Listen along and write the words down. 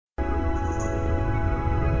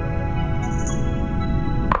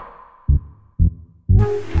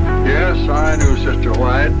Yes, I knew Sister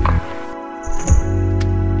White.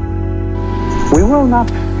 We will not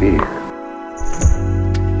fear.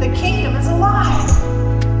 The kingdom is alive.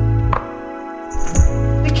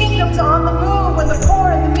 The kingdom's on the move with the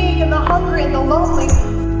poor and the meek and the hungry and the lonely.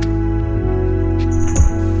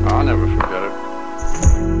 I'll never forget it.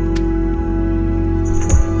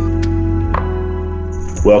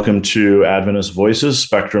 Welcome to Adventist Voices,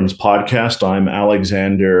 Spectrum's podcast. I'm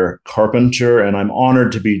Alexander Carpenter, and I'm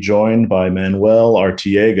honored to be joined by Manuel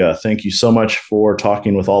Arteaga. Thank you so much for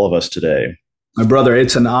talking with all of us today. My brother,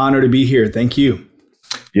 it's an honor to be here. Thank you.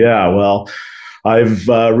 Yeah, well, I've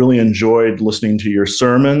really enjoyed listening to your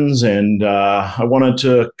sermons, and I wanted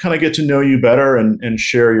to kind of get to know you better and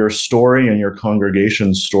share your story and your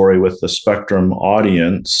congregation's story with the Spectrum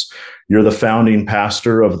audience. You're the founding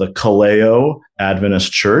pastor of the Kaleo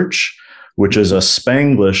Adventist Church, which is a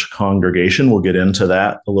Spanglish congregation. We'll get into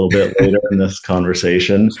that a little bit later in this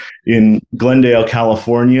conversation. In Glendale,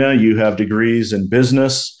 California, you have degrees in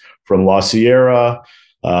business from La Sierra,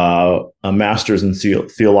 a master's in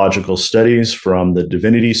theological studies from the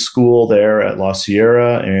Divinity School there at La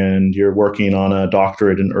Sierra, and you're working on a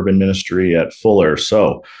doctorate in urban ministry at Fuller.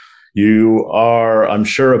 So you are, I'm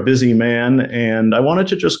sure, a busy man, and I wanted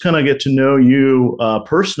to just kind of get to know you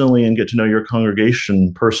personally and get to know your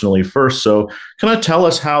congregation personally first. So kind of tell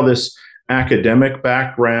us how this academic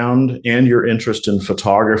background and your interest in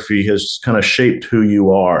photography has kind of shaped who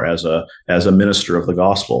you are as a minister of the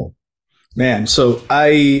gospel. Man, so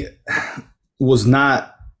I was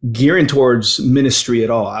not gearing towards ministry at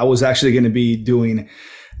all. I was actually going to be doing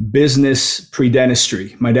business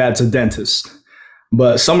pre-dentistry. My dad's a dentist.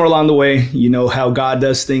 But somewhere along the way, you know how God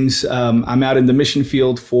does things. I'm out in the mission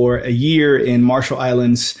field for a year in Marshall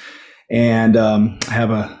Islands, and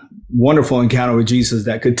have a wonderful encounter with Jesus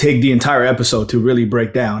that could take the entire episode to really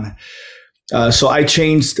break down. So I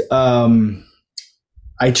changed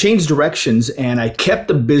directions, and I kept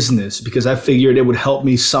the business because I figured it would help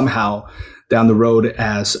me somehow down the road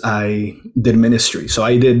as I did ministry. So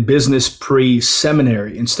I did business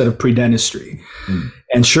pre-seminary instead of pre-dentistry.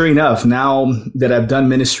 And sure enough, now that I've done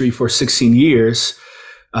ministry for 16 years,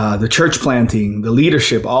 the church planting, the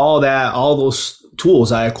leadership, all those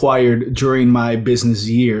tools I acquired during my business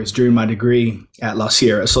years, during my degree at La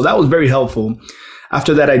Sierra. So that was very helpful.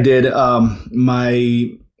 After that, I did my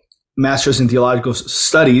master's in theological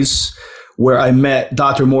studies, where I met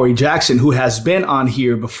Dr. Maury Jackson, who has been on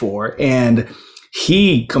here before, and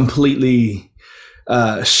he completely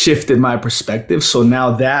shifted my perspective. So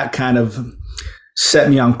now that kind of set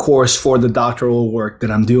me on course for the doctoral work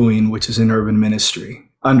that I'm doing, which is in urban ministry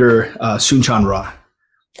under Soon-Chan Ra.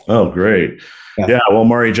 Oh, great. Yeah, well,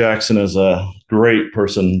 Maury Jackson is a great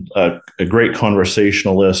person, a great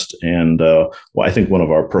conversationalist, and I think one of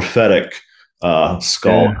our prophetic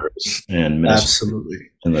scholars and ministers. Absolutely.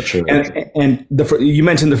 In the church. And you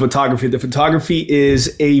mentioned the photography. The photography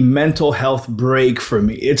is a mental health break for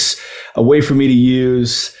me. It's a way for me to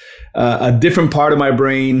use a different part of my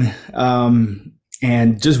brain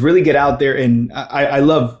and just really get out there. And I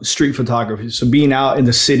love street photography. So being out in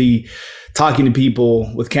the city, talking to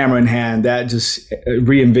people with camera in hand, that just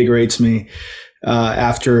reinvigorates me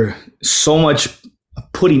after so much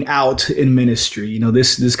putting out in ministry. You know,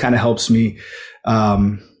 this kind of helps me.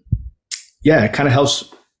 It kind of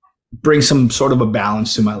helps bring some sort of a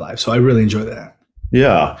balance to my life. So I really enjoy that.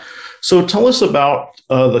 Yeah. So tell us about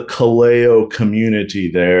the Kaleo community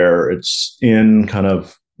there. It's in kind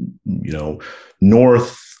of,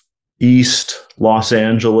 northeast Los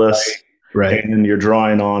Angeles. Right. And you're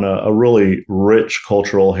drawing on a really rich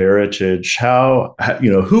cultural heritage.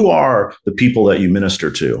 Who are the people that you minister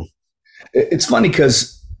to? It's funny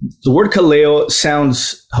because the word Kaleo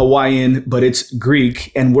sounds Hawaiian, but it's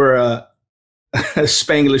Greek, and we're a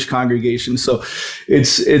Spanglish congregation. So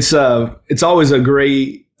it's always a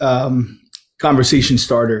great conversation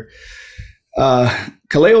starter.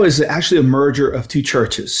 Kaleo is actually a merger of two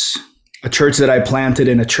churches, a church that I planted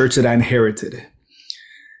and a church that I inherited.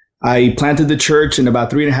 I planted the church, and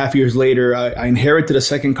about 3.5 years later, I inherited a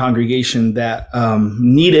second congregation that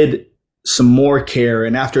needed some more care.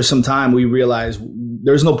 And after some time, we realized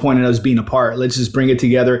there's no point in us being apart. Let's just bring it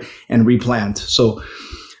together and replant. So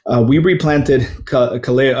we replanted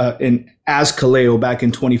Kaleo as Kaleo back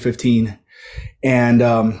in 2015. And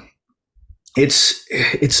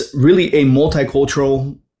it's really a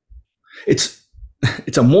multicultural, it's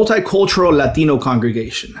a multicultural Latino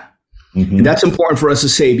congregation. Mm-hmm. And that's important for us to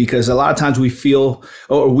say, because a lot of times we feel,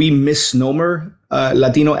 or we misnomer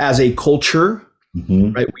Latino as a culture,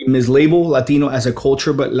 mm-hmm. right? We mislabel Latino as a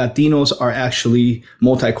culture, but Latinos are actually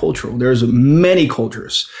multicultural. There's many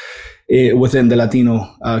cultures within the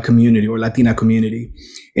Latino community or Latina community.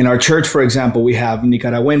 In our church, for example, we have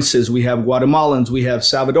Nicaraguenses, we have Guatemalans, we have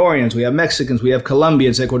Salvadorians, we have Mexicans, we have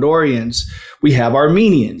Colombians, Ecuadorians, we have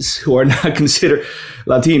Armenians who are not considered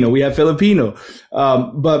Latino, we have Filipino,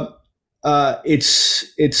 but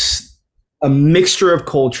it's a mixture of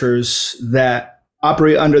cultures that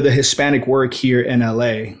operate under the Hispanic work here in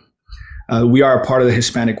LA. We are a part of the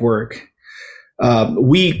Hispanic work.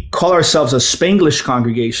 We call ourselves a Spanglish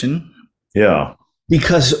congregation. Yeah.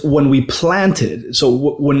 Because when we planted,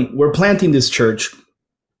 when we're planting this church,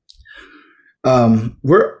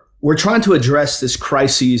 we're trying to address this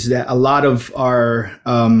crisis that a lot of our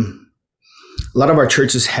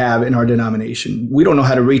churches have in our denomination. We don't know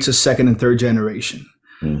how to reach the second and third generation.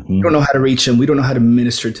 Mm-hmm. We don't know how to reach them. We don't know how to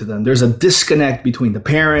minister to them. There's a disconnect between the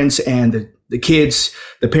parents and the kids,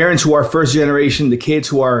 the parents who are first generation, the kids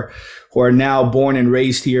who are now born and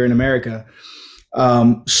raised here in America.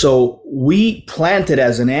 So we planted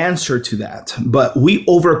as an answer to that, but we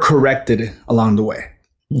overcorrected along the way.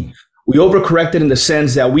 We overcorrected in the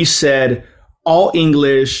sense that we said all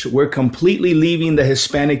English, we're completely leaving the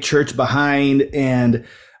Hispanic church behind. And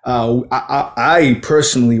I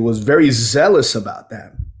personally was very zealous about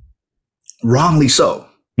that. Wrongly so.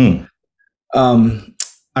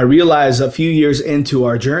 I realized a few years into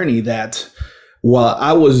our journey that while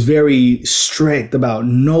I was very strict about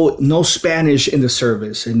no Spanish in the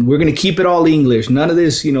service, and we're going to keep it all English, none of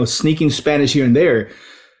this, sneaking Spanish here and there.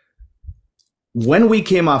 When we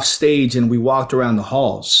came off stage and we walked around the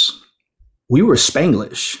halls, we were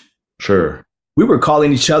Spanglish. Sure. We were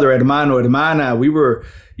calling each other hermano, hermana. We were,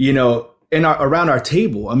 around our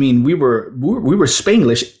table. I mean, we were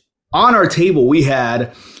Spanglish. On our table, we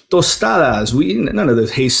had tostadas. None of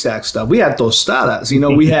this haystack stuff. We had tostadas.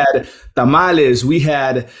 We had tamales. We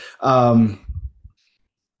had, all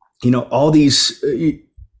these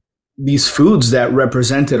foods that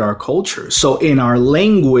represented our culture. So in our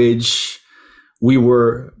language, we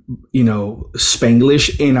were,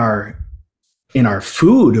 Spanglish. In our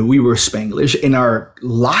food, we were Spanglish. In our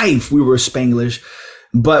life, we were Spanglish.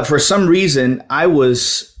 But for some reason, I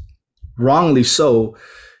was wrongly so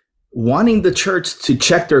wanting the church to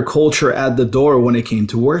check their culture at the door when it came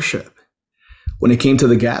to worship, when it came to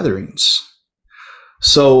the gatherings.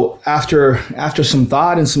 So after some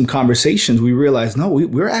thought and some conversations, we realized, no,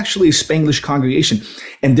 we're actually a Spanglish congregation,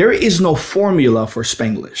 and there is no formula for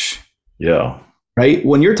Spanglish. Yeah. Right?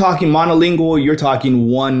 When you're talking monolingual, you're talking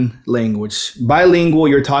one language. Bilingual,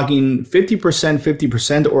 you're talking 50%,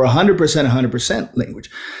 50%, or 100%, 100% language.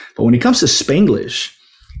 But when it comes to Spanglish,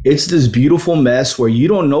 it's this beautiful mess where you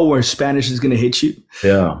don't know where Spanish is going to hit you.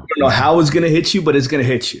 Yeah. You don't know how it's going to hit you, but it's going to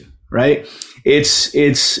hit you, right? It's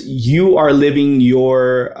you are living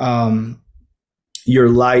your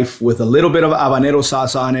life with a little bit of habanero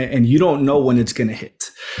sauce on it, and you don't know when it's going to hit.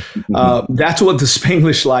 That's what the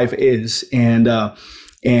Spanglish life is. And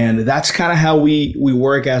that's kind of how we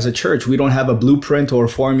work as a church. We don't have a blueprint or a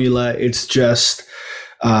formula. It's just,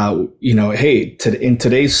 hey, in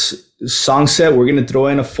today's song set, we're going to throw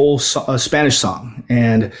in a full Spanish song.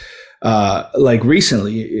 And like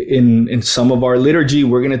recently in some of our liturgy,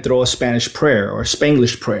 we're going to throw a Spanish prayer or a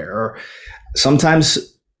Spanglish prayer. Or sometimes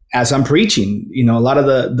as I'm preaching, a lot of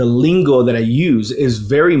the lingo that I use is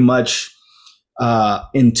very much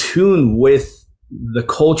in tune with the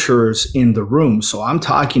cultures in the room. So I'm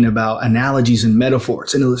talking about analogies and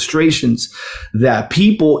metaphors and illustrations that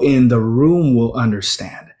people in the room will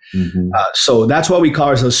understand. Mm-hmm. So that's why we call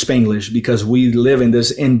ourselves Spanglish, because we live in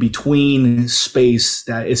this in-between space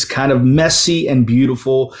that is kind of messy and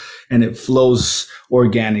beautiful, and it flows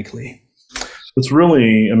organically. It's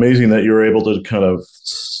really amazing that you were able to kind of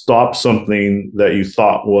stop something that you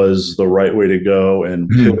thought was the right way to go and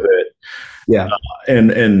pivot. Yeah.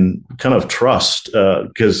 And kind of trust,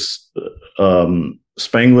 because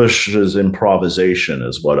Spanglish is improvisation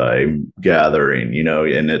is what I'm gathering,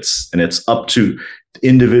 and it's up to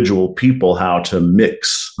individual people how to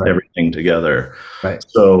mix everything together. Right.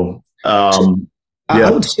 So, I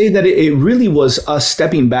would say that it really was us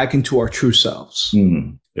stepping back into our true selves.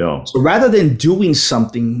 Mm, yeah. So rather than doing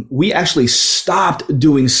something, we actually stopped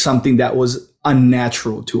doing something that was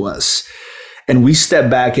unnatural to us. And we stepped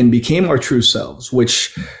back and became our true selves,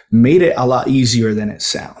 which made it a lot easier than it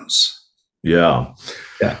sounds. Yeah.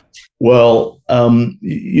 Yeah. Well,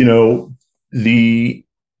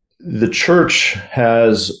 the church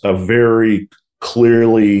has a very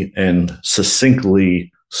clearly and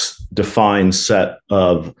succinctly defined set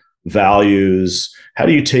of values. How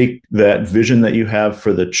do you take that vision that you have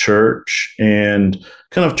for the church and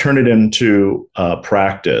kind of turn it into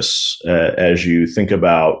practice as you think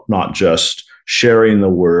about not just sharing the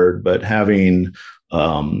word, but having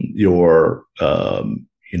your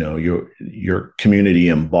community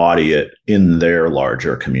embody it in their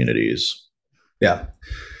larger communities. Yeah.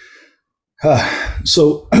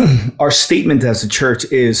 So our statement as a church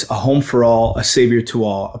is a home for all, a savior to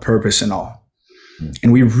all, a purpose in all.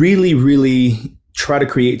 And we really, really try to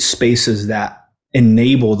create spaces that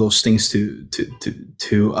enable those things to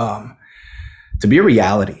be a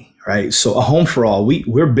reality, right? So a home for all,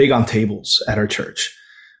 we're big on tables at our church.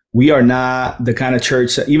 We are not the kind of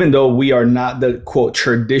church that, even though we are not the quote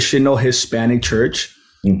traditional Hispanic church,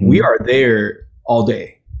 we are there all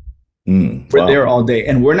day. We're there all day,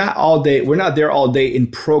 and we're not there all day in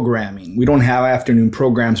programming. We don't have afternoon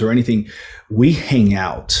programs or anything. We hang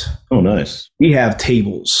out. Oh, nice. We have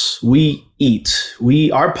tables. We eat.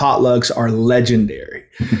 Our potlucks are legendary.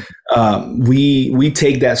 We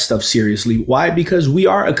take that stuff seriously. Why? Because we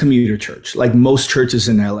are a commuter church, like most churches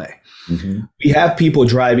in LA. We have people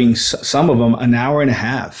driving, some of them, an hour and a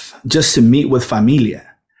half just to meet with familia.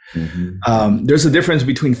 There's a difference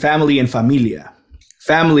between family and familia.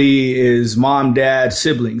 Family is mom, dad,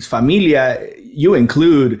 siblings. Familia, you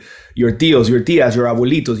include your tios, your tias, your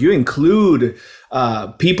abuelitos. You include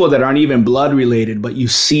people that aren't even blood related, but you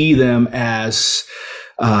see them as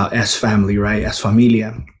family, right? As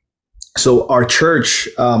familia. So our church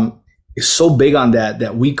is so big on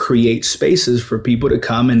that we create spaces for people to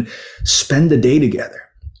come and spend the day together.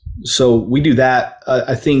 So we do that.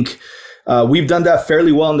 I think we've done that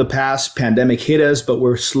fairly well in the past. Pandemic hit us, but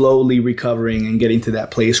we're slowly recovering and getting to that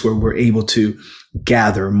place where we're able to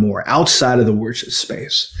gather more outside of the worship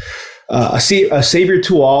space. A savior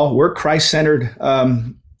to all. We're Christ-centered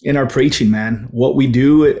in our preaching, man. What we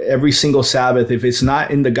do every single Sabbath, if it's not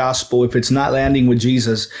in the gospel, if it's not landing with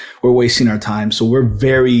Jesus, we're wasting our time. So we're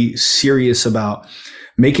very serious about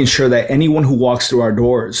making sure that anyone who walks through our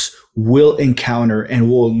doors will encounter and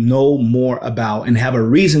will know more about and have a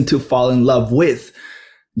reason to fall in love with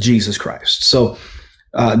Jesus Christ. So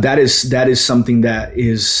that is something that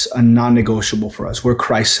is a non-negotiable for us. We're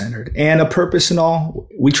Christ-centered, and a purpose in all.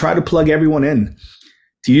 We try to plug everyone in,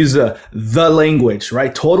 to use the language,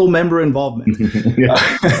 right? Total member involvement.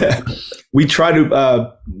 We try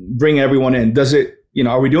to bring everyone in. Does it,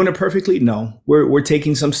 are we doing it perfectly? No, we're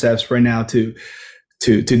taking some steps right now to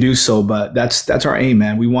do so, but that's our aim,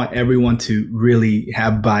 man. We want everyone to really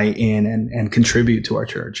have buy-in and contribute to our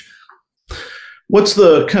church. What's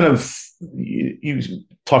the kind of, you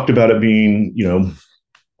talked about it being,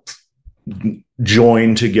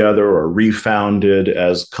 joined together or refounded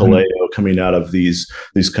as Kaleo, coming out of these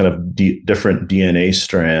kind of different DNA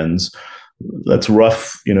strands. That's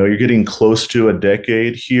rough. You're getting close to a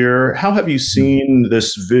decade here. How have you seen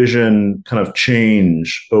this vision kind of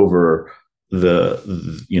change over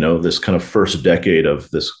this kind of first decade of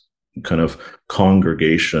this kind of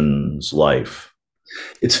congregation's life?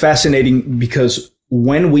 It's fascinating because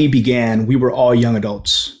when we began, we were all young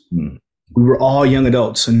adults. We were all young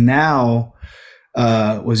adults. And now,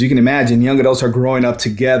 as you can imagine, young adults are growing up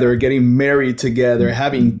together, getting married together,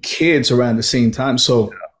 having kids around the same time.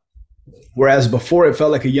 So whereas before it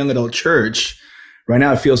felt like a young adult church, right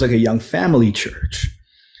now it feels like a young family church.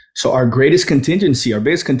 So our biggest contingency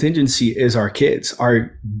is our kids.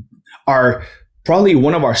 Our probably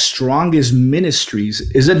one of our strongest ministries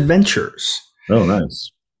is adventures. Oh, nice.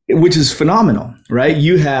 Which is phenomenal, right?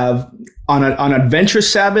 You have on Adventure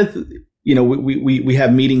Sabbath, we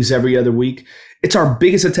have meetings every other week. It's our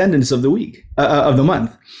biggest attendance of the week, of the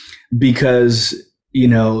month, because,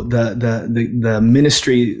 the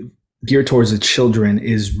ministry geared towards the children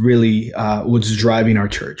is really what's driving our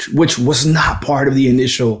church, which was not part of the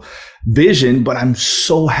initial vision, but I'm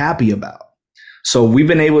so happy about. So we've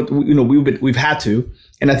been able to, we've had to,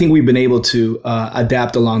 and I think we've been able to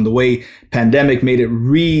adapt along the way. Pandemic made it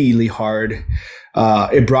really hard.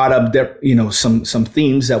 It brought up some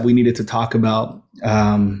themes that we needed to talk about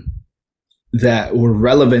that were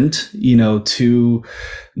relevant, to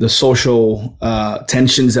the social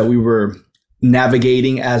tensions that we were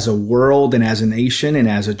navigating as a world and as a nation and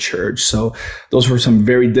as a church. So those were some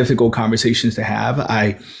very difficult conversations to have.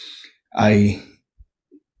 I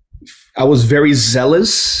was very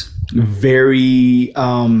zealous, very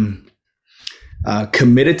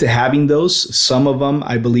committed to having those. Some of them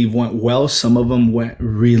I believe went well. Some of them went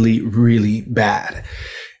really, really bad.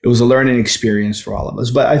 It was a learning experience for all of us,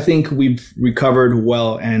 but I think we've recovered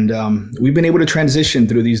well, and we've been able to transition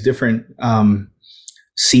through these different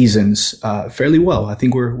seasons fairly well. I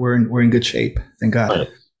think we're in good shape. Thank God.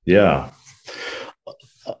 Yeah.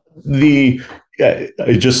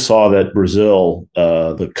 I just saw that Brazil,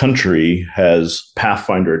 the country, has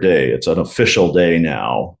Pathfinder Day. It's an official day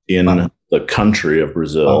now in the country of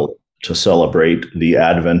Brazil to celebrate the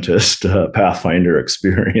Adventist Pathfinder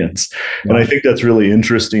experience. And I think that's really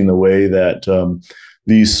interesting, the way that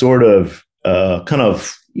these sort of kind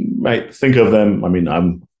of, you might think of them. I mean,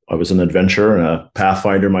 I was an adventurer and a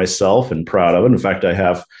Pathfinder myself, and proud of it. In fact, I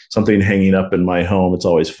have something hanging up in my home. It's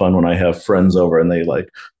always fun when I have friends over and they like,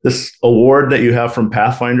 this award that you have from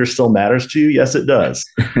Pathfinder still matters to you? Yes, it does.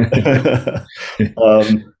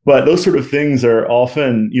 But those sort of things are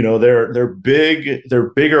often, you know, they're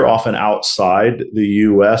bigger often outside the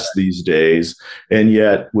U.S. these days, and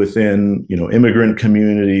yet within, you know, immigrant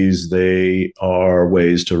communities, they are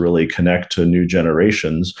ways to really connect to new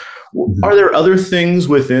generations. Are there other things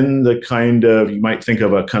within the kind of, you might think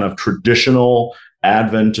of a kind of traditional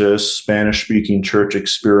Adventist Spanish-speaking church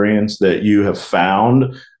experience that you have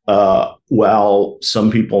found, while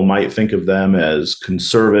some people might think of them as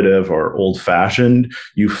conservative or old-fashioned,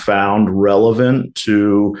 you found relevant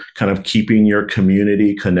to kind of keeping your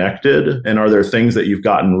community connected? And are there things that you've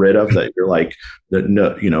gotten rid of that you're like, that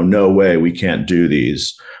no, you know, no way, we can't do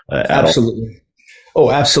these Absolutely.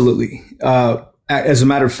 Oh, absolutely. As a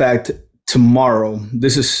matter of fact, tomorrow,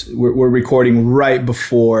 we're recording right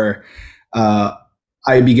before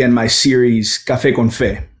I began my series, Café con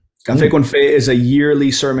Fe. Café con Fe is a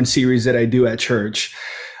yearly sermon series that I do at church.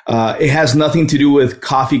 It has nothing to do with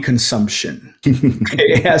coffee consumption.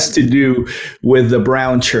 It has to do with the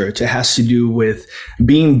brown church. It has to do with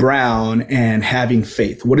being brown and having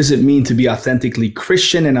faith. What does it mean to be authentically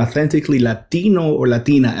Christian and authentically Latino or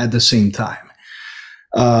Latina at the same time?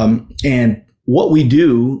 And what we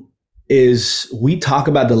do is we talk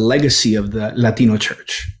about the legacy of the Latino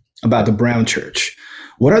church, about the brown church.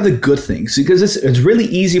 What are the good things? Because it's really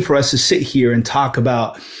easy for us to sit here and talk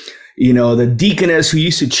about, you know, the deaconess who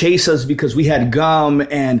used to chase us because we had gum.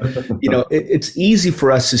 And, you know, it's easy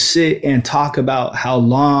for us to sit and talk about how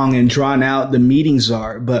long and drawn out the meetings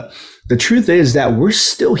are. But the truth is that we're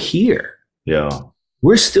still here. Yeah.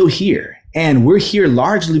 We're still here. And we're here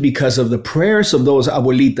largely because of the prayers of those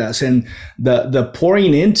abuelitas and the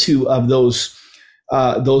pouring into of those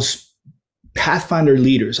Pathfinder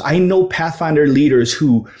leaders. I know Pathfinder leaders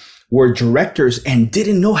who were directors and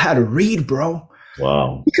didn't know how to read, bro.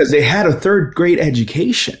 Wow. Because they had a third grade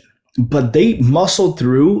education, but they muscled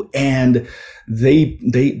through and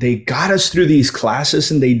they got us through these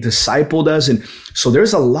classes and they discipled us. And so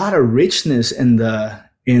there's a lot of richness in the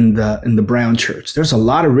brown church. There's a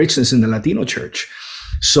lot of richness in the Latino church.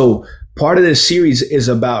 So part of this series is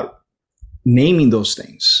about naming those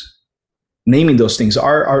things.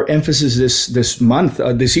 Our emphasis this month,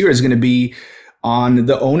 this year, is going to be on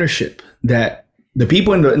the ownership that the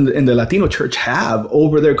people in the Latino church have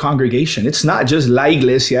over their congregation. It's not just la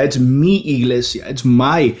iglesia, it's mi iglesia, it's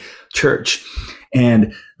my church.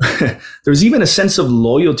 And there's even a sense of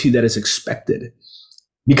loyalty that is expected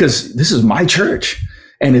because this is my church.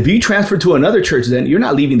 And if you transfer to another church, then you're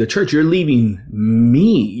not leaving the church, you're leaving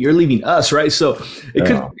me, you're leaving us, right? So it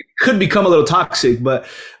could become a little toxic, but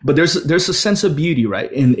there's a sense of beauty,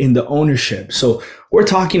 right, in the ownership. So we're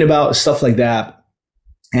talking about stuff like that.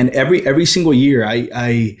 And every single year,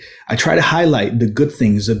 I try to highlight the good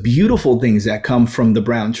things, the beautiful things that come from the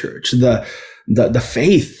brown church, the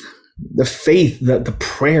faith, the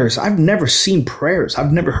prayers. I've never seen prayers.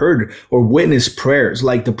 I've never heard or witnessed prayers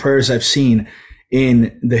like the prayers I've seen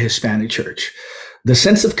in the Hispanic church. The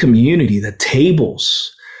sense of community, the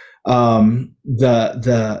tables, the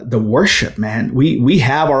worship, man. We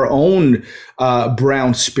have our own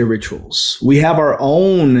brown spirituals. We have our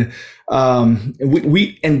own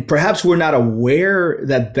we and perhaps we're not aware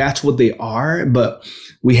that that's what they are, but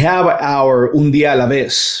we have our Un Día a la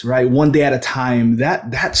Vez, right? One day at a time.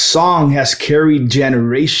 That song has carried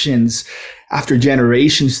generations after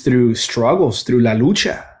generations through struggles, through la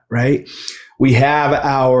lucha, right? We have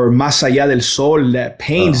our Más Allá del Sol that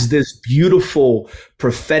paints this beautiful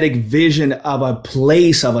prophetic vision of a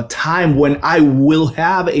place, of a time when I will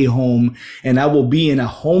have a home and I will be in a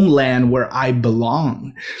homeland where I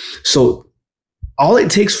belong. So all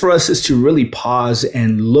it takes for us is to really pause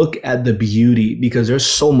and look at the beauty because there's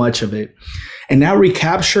so much of it. And now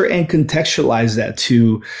recapture and contextualize that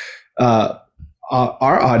to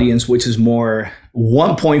our audience, which is more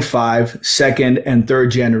 1.5 second and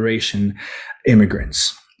third generation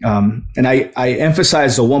immigrants. And I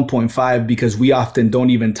emphasize the 1.5 because we often don't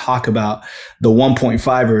even talk about the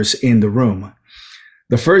 1.5ers in the room.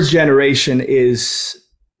 The first generation is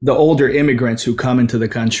the older immigrants who come into the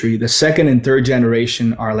country. The second and third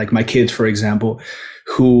generation are like my kids, for example,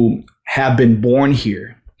 who have been born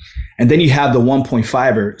here. And then you have the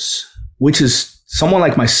 1.5ers, which is someone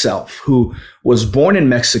like myself who was born in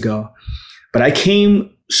Mexico, but I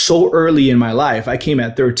came so early in my life. I came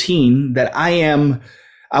at 13 that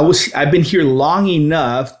I've been here long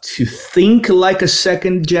enough to think like a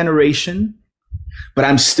second generation, but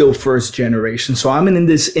I'm still first generation. So I'm in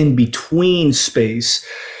this in between space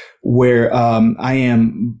where I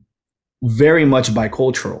am very much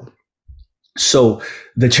bicultural. So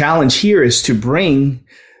the challenge here is to bring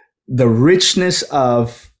the richness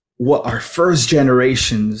of what our first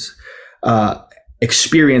generations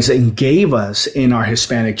experience and gave us in our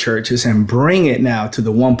Hispanic churches and bring it now to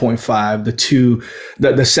the 1.5, the 2,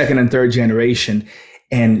 the second and third generation,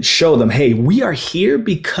 and show them, hey, we are here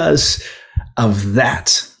because of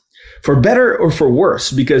that, for better or for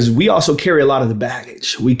worse, because we also carry a lot of the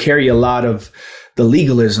baggage. We carry a lot of the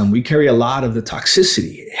legalism. We carry a lot of the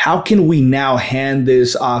toxicity. How can we now hand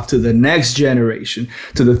this off to the next generation,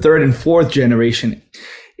 to the third and fourth generation,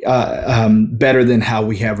 better than how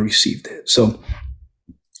we have received it? So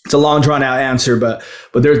it's a long drawn out answer, but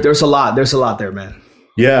there's a lot there, man.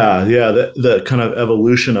 Yeah. The kind of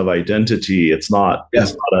evolution of identity. It's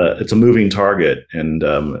a moving target, and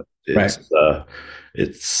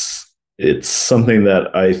it's something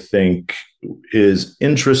that I think is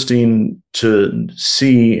interesting to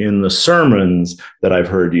see in the sermons that I've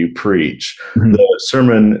heard you preach. Mm-hmm. The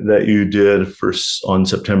sermon that you did on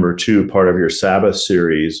September 2, part of your Sabbath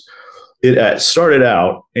series, it started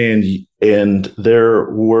out and there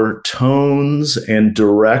were tones and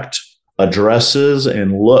direct addresses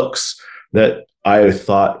and looks that I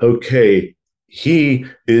thought, okay, he's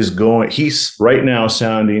right now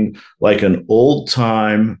sounding like an old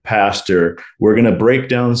time pastor. We're going to break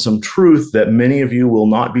down some truth that many of you will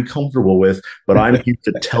not be comfortable with, but I'm here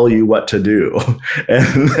to tell you what to do.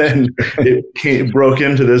 And then it broke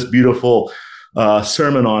into this beautiful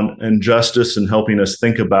sermon on injustice and helping us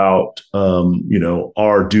think about,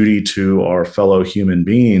 our duty to our fellow human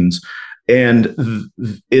beings. And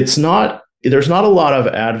there's not a lot of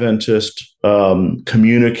Adventist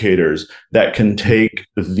communicators that can take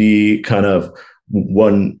the kind of,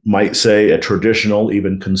 one might say, a traditional,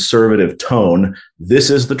 even conservative tone. This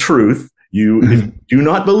is the truth. If you do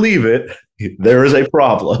not believe it, there is a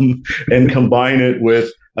problem, and combine it with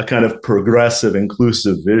a kind of progressive,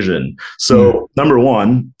 inclusive vision. So, number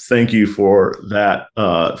one, thank you for that,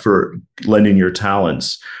 for lending your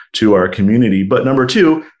talents to our community. But number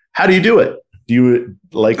two, how do you do it?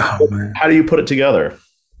 How do you put it together?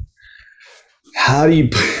 How do you?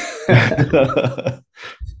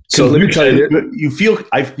 So let me tell you,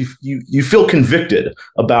 you feel convicted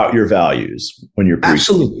about your values when you're preaching.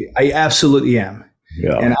 Absolutely, I absolutely am.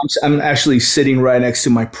 Yeah, and I'm actually sitting right next to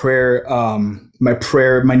my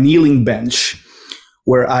my kneeling bench,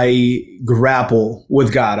 where I grapple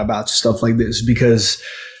with God about stuff like this, because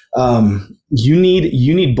you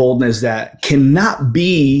need boldness that cannot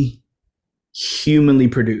be humanly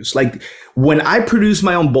produced. Like when I produce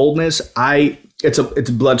my own boldness, it's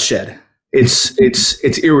bloodshed.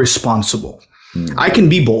 It's irresponsible. I can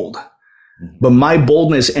be bold, but my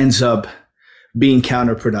boldness ends up being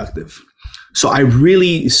counterproductive. So I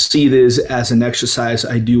really see this as an exercise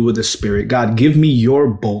I do with the Spirit. God, give me your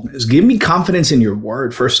boldness. Give me confidence in your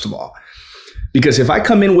word, first of all. Because if I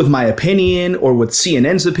come in with my opinion, or with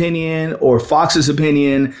CNN's opinion, or Fox's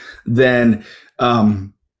opinion, then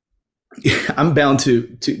I'm bound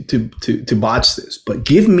to botch this. But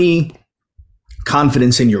give me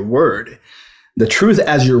confidence in your word, the truth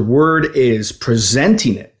as your word is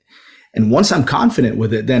presenting it. And once I'm confident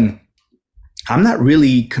with it, then I'm not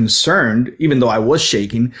really concerned, even though I was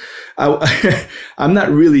shaking. I'm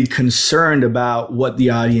not really concerned about what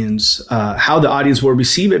the audience, how the audience will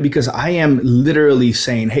receive it, because I am literally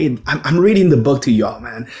saying, hey, I'm reading the book to y'all,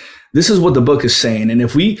 man. This is what the book is saying. And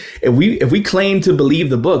if we claim to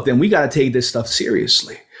believe the book, then we got to take this stuff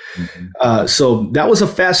seriously. Mm-hmm. So that was a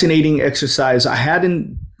fascinating exercise. I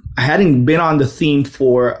hadn't been on the theme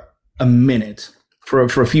for a minute, for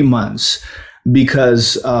a few months,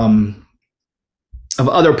 because of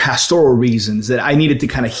other pastoral reasons that I needed to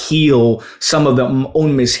kind of heal some of the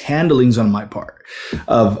own mishandlings on my part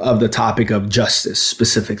of the topic of justice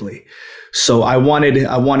specifically. So I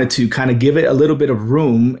wanted to kind of give it a little bit of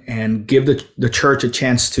room and give the church a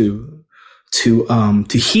chance to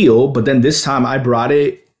heal. But then this time I brought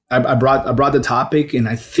the topic, and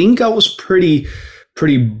I think I was pretty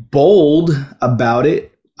bold about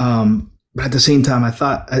it. But at the same time, I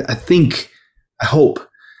hope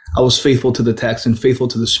I was faithful to the text and faithful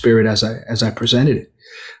to the Spirit as I presented it.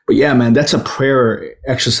 But yeah, man, that's a prayer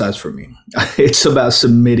exercise for me. It's about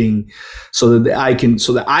submitting so that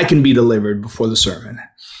I can be delivered before the sermon.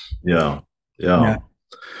 Yeah.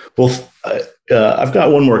 Well, I've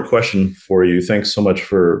got one more question for you. Thanks so much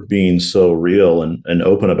for being so real and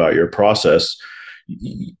open about your process.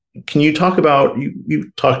 Can you talk about,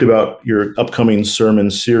 you talked about your upcoming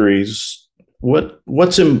sermon series. What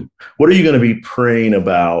are you going to be praying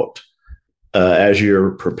about as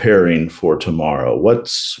you're preparing for tomorrow?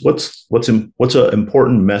 What's an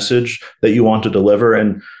important message that you want to deliver?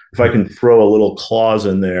 And if I can throw a little clause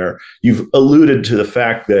in there, you've alluded to the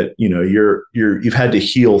fact that you've had to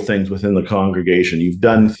heal things within the congregation. You've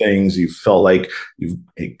done things you felt like you've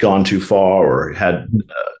gone too far or had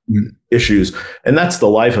issues, and that's the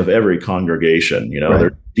life of every congregation. Right. There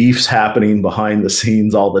are beefs happening behind the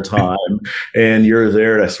scenes all the time, and you're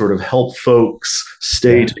there to sort of help folks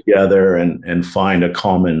stay together and find a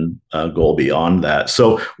common goal beyond that.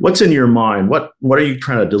 So, what's in your mind? What are you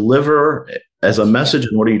trying to deliver as a message,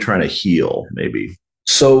 and what are you trying to heal, maybe?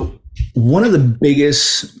 So one of the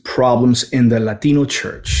biggest problems in the Latino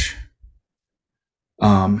church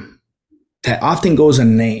that often goes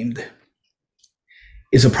unnamed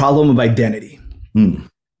is a problem of identity.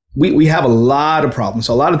 We have a lot of problems,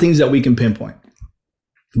 a lot of things that we can pinpoint.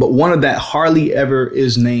 But one of that hardly ever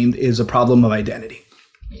is named is a problem of identity.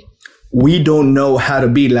 We don't know how to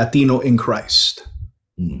be Latino in Christ.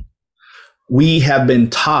 We have been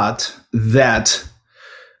taught that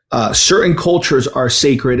certain cultures are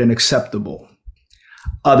sacred and acceptable.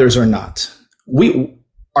 Others are not.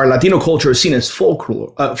 Our Latino culture is seen as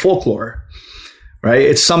folklore, right?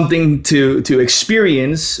 It's something to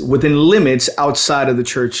experience within limits outside of the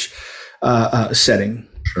church setting.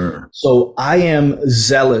 Sure. So I am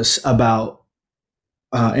zealous about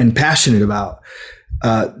and passionate about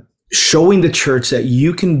showing the church that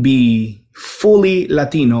you can be fully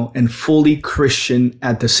Latino and fully Christian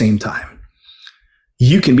at the same time.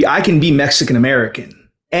 I can be Mexican American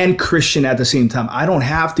and Christian at the same time. I don't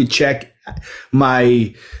have to check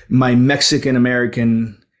my Mexican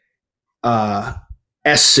American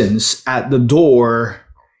essence at the door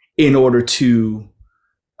in order to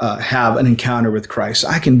have an encounter with Christ.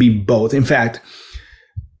 I can be both. In fact,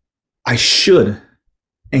 I should,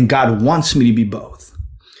 and God wants me to be both.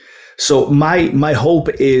 So my hope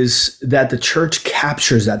is that the church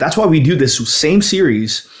captures that. That's why we do this same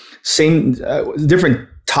series, same different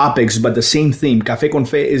topics, but the same theme. Café con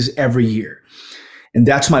Fe is every year. And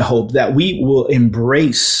that's my hope, that we will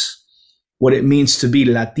embrace what it means to be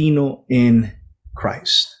Latino in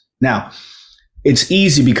Christ. Now, it's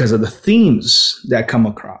easy because of the themes that come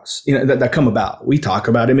across, that come about. We talk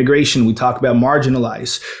about immigration. We talk about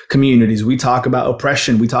marginalized communities. We talk about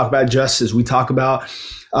oppression. We talk about justice. We talk about,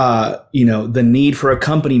 the need for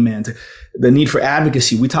accompaniment, the need for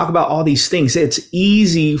advocacy. We talk about all these things. It's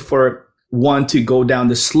easy for one to go down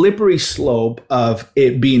the slippery slope of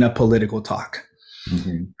it being a political talk,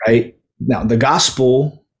 right? Now, the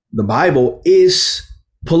gospel, the Bible is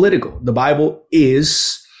political. The Bible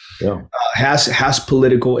is has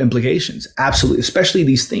political implications, absolutely, especially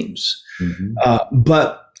these themes.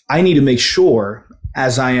 But I need to make sure,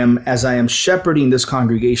 as I am shepherding this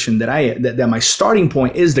congregation, that my starting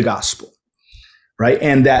point is the gospel, right?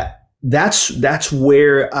 And that's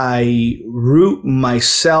where I root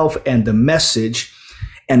myself and the message,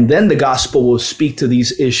 and then the gospel will speak to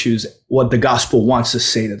these issues, what the gospel wants to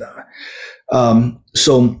say to them.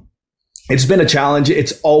 So it's been a challenge.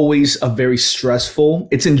 It's always a very stressful.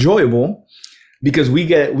 It's enjoyable because we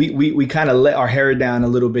kind of let our hair down a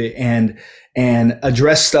little bit and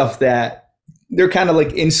address stuff that they're kind of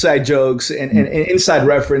like inside jokes and inside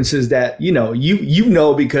references that you know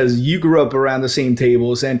because you grew up around the same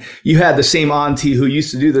tables and you had the same auntie who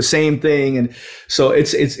used to do the same thing, and so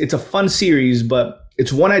it's a fun series, but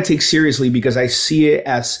it's one I take seriously because I see it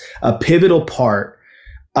as a pivotal part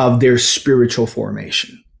of their spiritual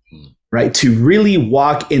formation. Right? To really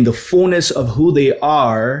walk in the fullness of who they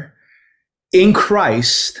are in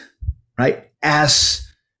Christ, right? As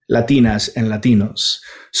Latinas and Latinos.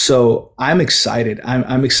 So I'm excited.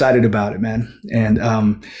 I'm excited about it, man. And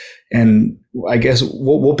I guess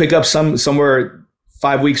we'll pick up somewhere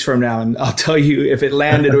 5 weeks from now, and I'll tell you if it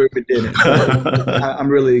landed or if it didn't. I'm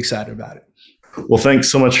really excited about it. Well, thanks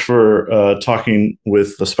so much for talking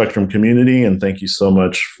with the Spectrum community, and thank you so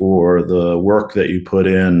much for the work that you put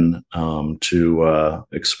in to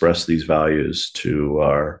express these values to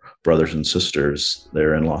our brothers and sisters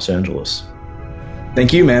there in Los Angeles.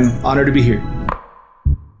 Thank you, man. Honored to be here.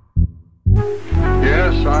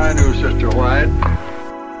 Yes, I do, Sister White.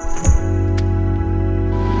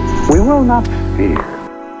 We will not fear.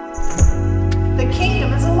 The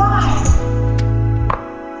kingdom is alive.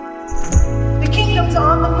 The kingdom's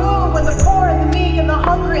on the move when the poor and the meek and the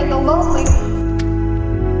hungry and the lonely